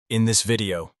In this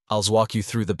video, I'll walk you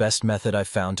through the best method I've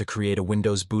found to create a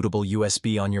Windows bootable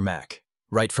USB on your Mac,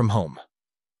 right from home.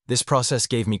 This process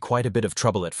gave me quite a bit of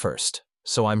trouble at first,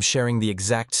 so I'm sharing the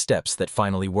exact steps that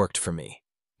finally worked for me,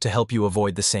 to help you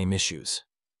avoid the same issues.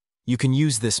 You can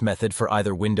use this method for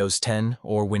either Windows 10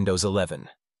 or Windows 11.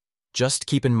 Just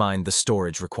keep in mind the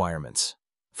storage requirements.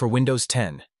 For Windows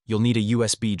 10, you'll need a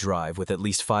USB drive with at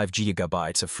least 5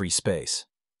 GB of free space.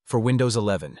 For Windows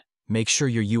 11, make sure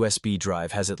your USB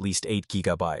drive has at least 8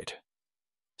 GB.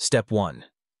 Step 1.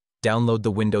 Download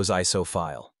the Windows ISO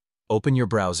file. Open your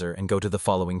browser and go to the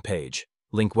following page,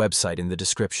 link website in the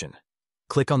description.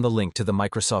 Click on the link to the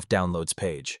Microsoft Downloads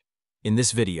page. In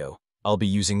this video, I'll be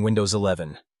using Windows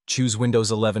 11. Choose Windows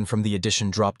 11 from the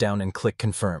Edition drop-down and click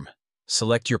Confirm.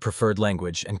 Select your preferred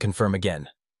language and confirm again.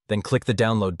 Then click the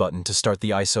Download button to start the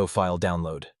ISO file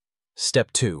download.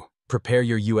 Step 2. Prepare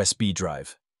your USB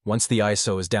drive. Once the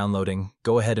ISO is downloading,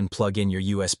 go ahead and plug in your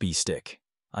USB stick.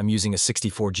 I'm using a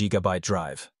 64 GB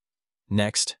drive.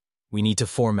 Next, we need to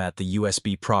format the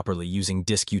USB properly using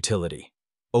Disk Utility.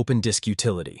 Open Disk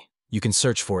Utility. You can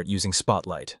search for it using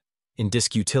Spotlight. In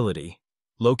Disk Utility,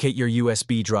 locate your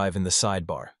USB drive in the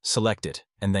sidebar, select it,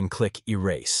 and then click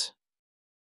Erase.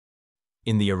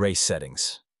 In the Erase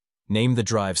settings, name the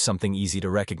drive something easy to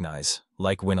recognize,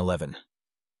 like Win11.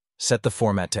 Set the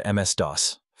format to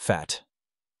MS-DOS, FAT.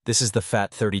 This is the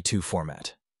FAT32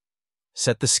 format.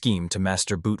 Set the scheme to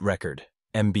Master Boot Record,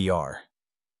 MBR.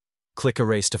 Click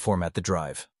Erase to format the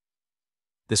drive.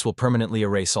 This will permanently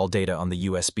erase all data on the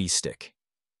USB stick.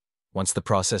 Once the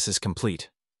process is complete,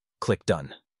 click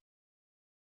Done.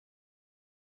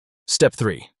 Step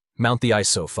 3. Mount the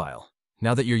ISO file.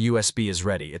 Now that your USB is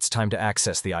ready, it's time to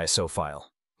access the ISO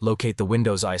file. Locate the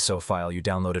Windows ISO file you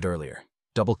downloaded earlier.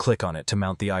 Double-click on it to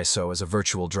mount the ISO as a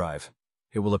virtual drive.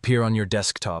 It will appear on your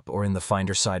desktop or in the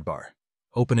Finder sidebar.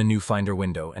 Open a new Finder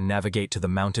window and navigate to the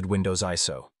mounted Windows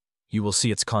ISO. You will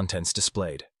see its contents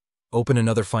displayed. Open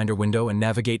another Finder window and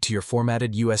navigate to your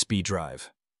formatted USB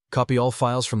drive. Copy all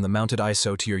files from the mounted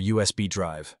ISO to your USB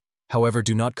drive. However,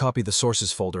 do not copy the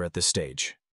sources folder at this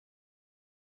stage.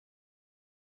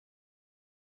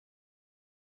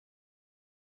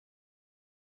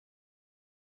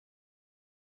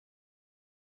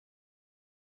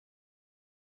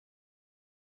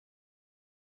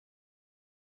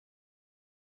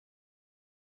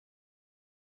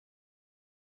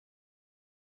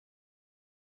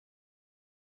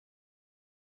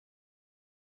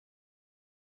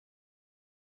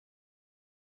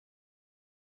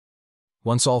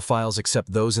 Once all files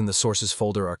except those in the Sources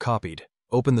folder are copied,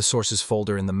 open the Sources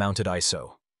folder in the mounted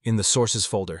ISO. In the Sources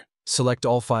folder, select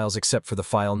all files except for the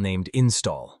file named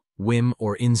Install, WIM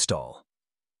or Install,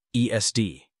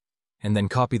 ESD, and then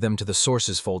copy them to the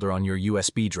Sources folder on your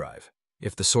USB drive.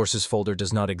 If the Sources folder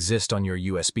does not exist on your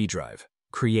USB drive,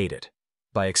 create it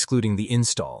by excluding the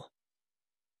Install,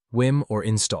 WIM or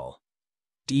Install,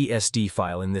 ESD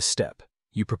file in this step.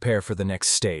 You prepare for the next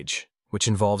stage, which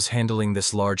involves handling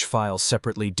this large file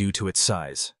separately due to its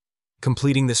size.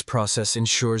 Completing this process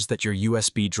ensures that your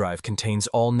USB drive contains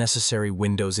all necessary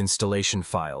Windows installation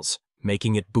files,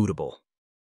 making it bootable.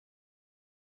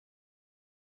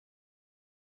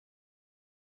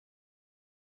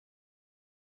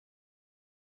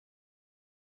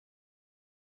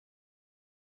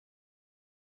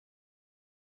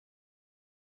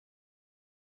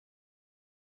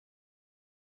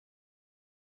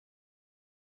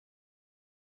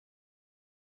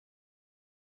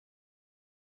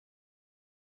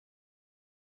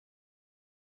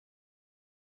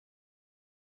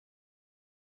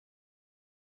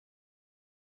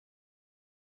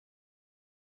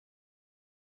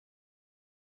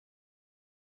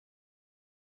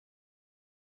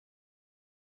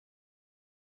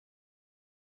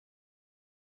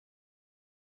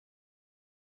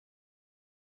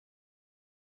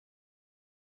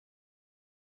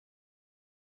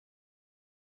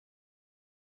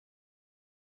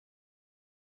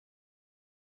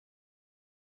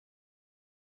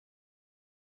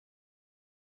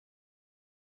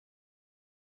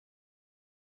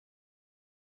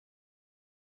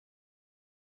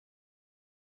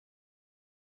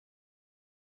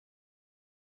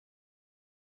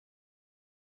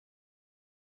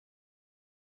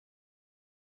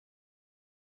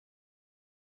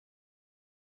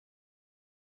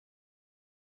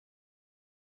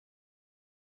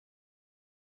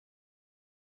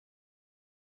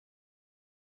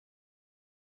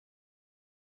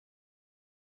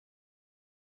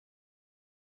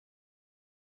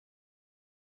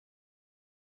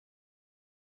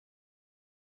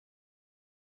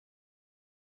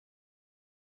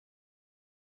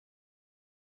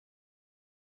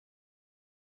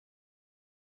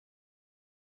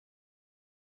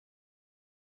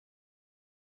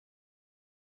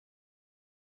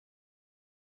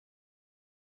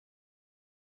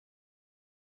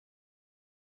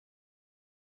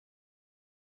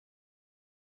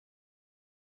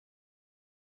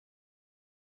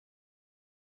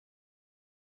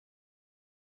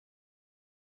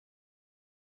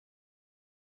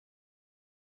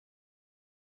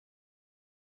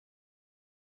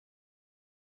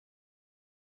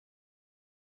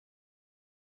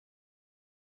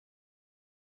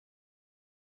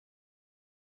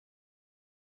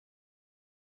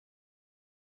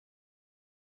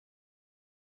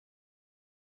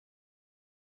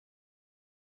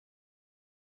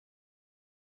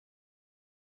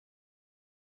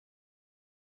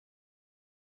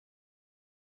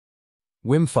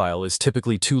 WIM file is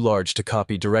typically too large to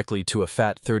copy directly to a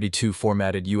FAT32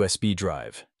 formatted USB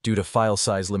drive, due to file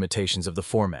size limitations of the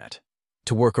format.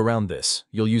 To work around this,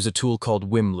 you'll use a tool called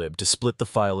WIMlib to split the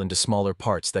file into smaller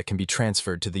parts that can be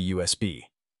transferred to the USB.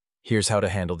 Here's how to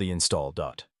handle the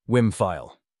install.wim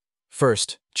file.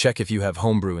 First, check if you have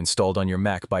Homebrew installed on your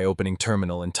Mac by opening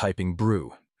Terminal and typing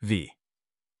brew, v.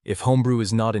 If Homebrew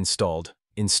is not installed,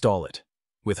 install it.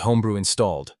 With Homebrew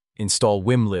installed, install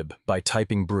WIMlib by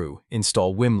typing brew,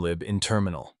 install WIMlib in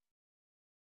Terminal.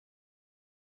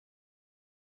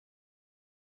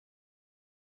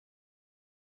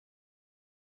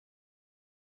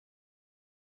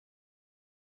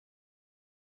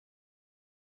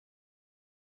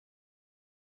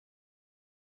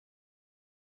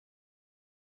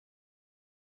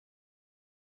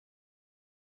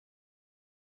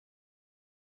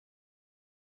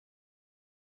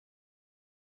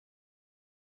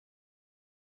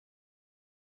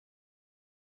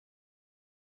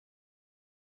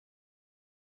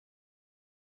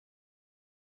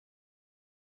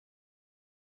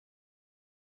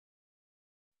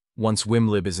 Once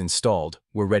WIMlib is installed,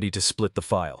 we're ready to split the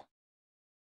file.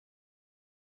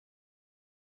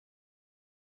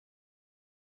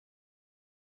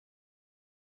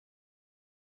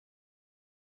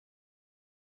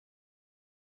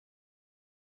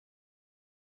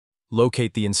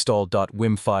 Locate the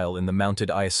install.wim file in the mounted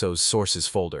ISO's sources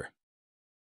folder.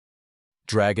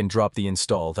 Drag and drop the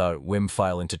install.wim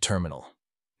file into Terminal.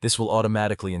 This will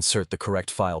automatically insert the correct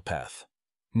file path.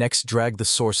 Next, drag the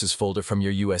sources folder from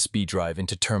your USB drive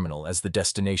into Terminal as the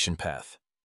destination path.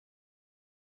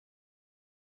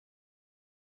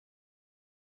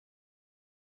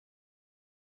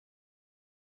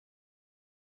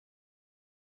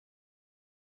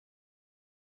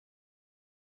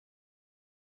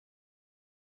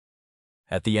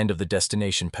 At the end of the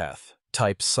destination path,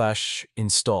 type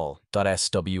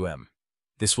 /install.swm.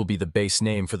 This will be the base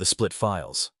name for the split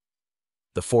files.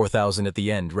 The 4000 at the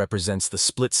end represents the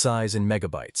split size in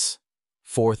megabytes,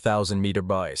 4000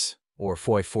 megabytes, or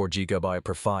 4 GB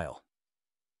per file.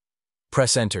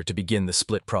 Press Enter to begin the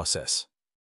split process.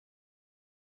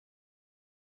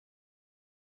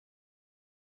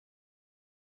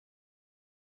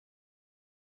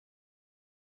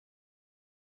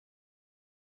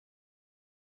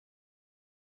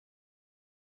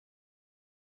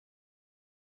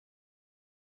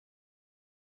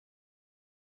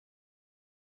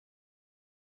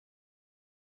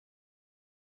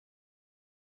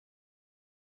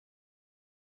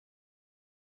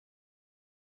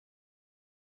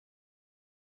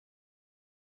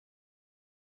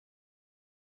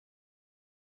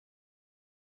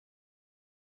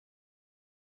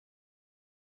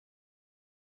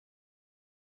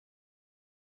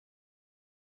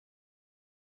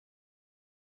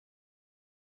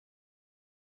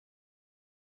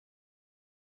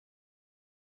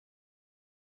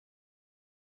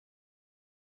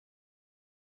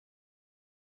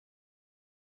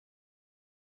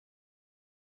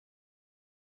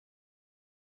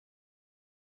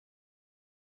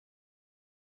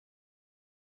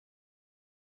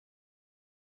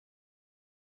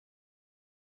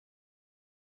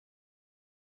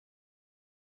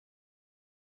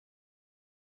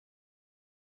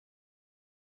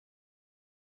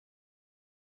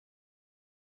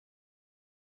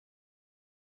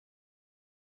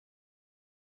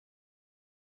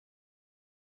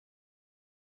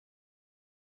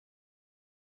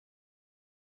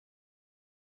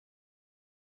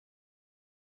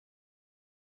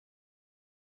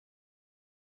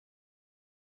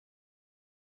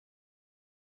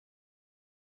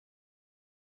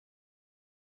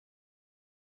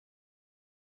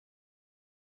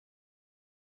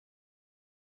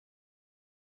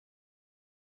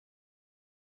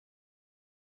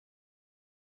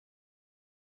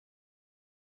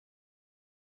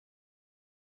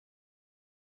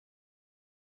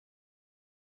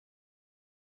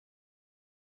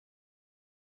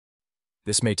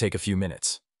 This may take a few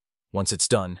minutes. Once it's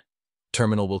done,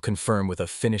 Terminal will confirm with a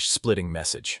finished splitting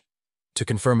message. To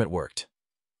confirm it worked,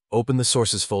 open the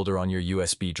sources folder on your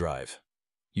USB drive.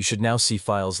 You should now see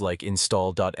files like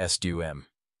install.swm,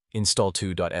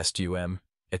 install2.swm,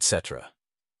 etc.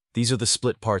 These are the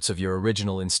split parts of your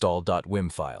original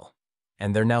install.wim file,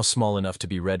 and they're now small enough to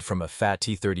be read from a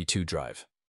FAT32 drive.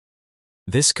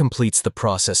 This completes the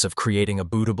process of creating a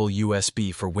bootable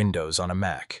USB for Windows on a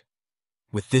Mac.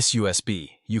 With this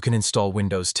USB, you can install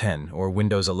Windows 10 or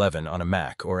Windows 11 on a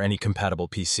Mac or any compatible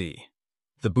PC.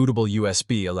 The bootable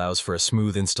USB allows for a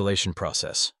smooth installation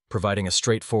process, providing a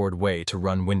straightforward way to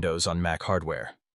run Windows on Mac hardware.